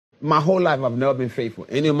My whole life, I've never been faithful.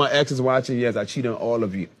 Any of my exes watching, yes, I cheated on all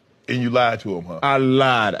of you. And you lied to him, huh? I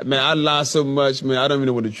lied. Man, I lied so much, man, I don't even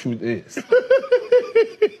know what the truth is.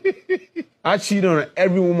 I cheated on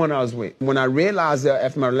every woman I was with. When I realized that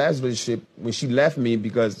after my last relationship, when she left me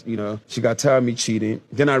because, you know, she got tired of me cheating,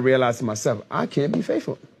 then I realized to myself, I can't be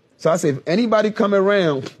faithful. So I said, if anybody come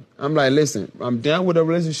around, I'm like, listen, I'm down with a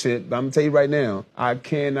relationship, but I'm gonna tell you right now, I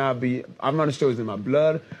cannot be, I'm not sure it's in my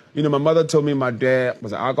blood. You know, my mother told me my dad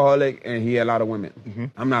was an alcoholic and he had a lot of women. Mm-hmm.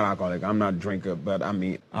 I'm not alcoholic, I'm not a drinker, but I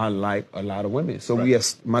mean, I like a lot of women. So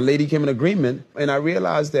my lady came in agreement and I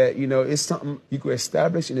realized that, you know, it's something you could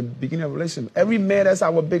establish in the beginning of a relationship. Every man, that's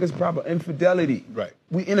our biggest problem, infidelity. Right.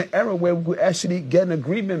 We in an era where we could actually get an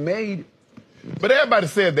agreement made. But everybody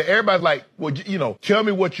said that. Everybody's like, well, you know, tell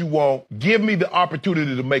me what you want. Give me the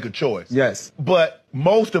opportunity to make a choice. Yes. But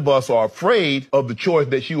most of us are afraid of the choice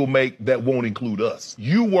that she will make that won't include us.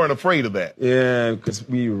 You weren't afraid of that. Yeah, because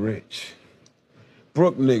we rich.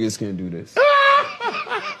 Broke niggas can't do this.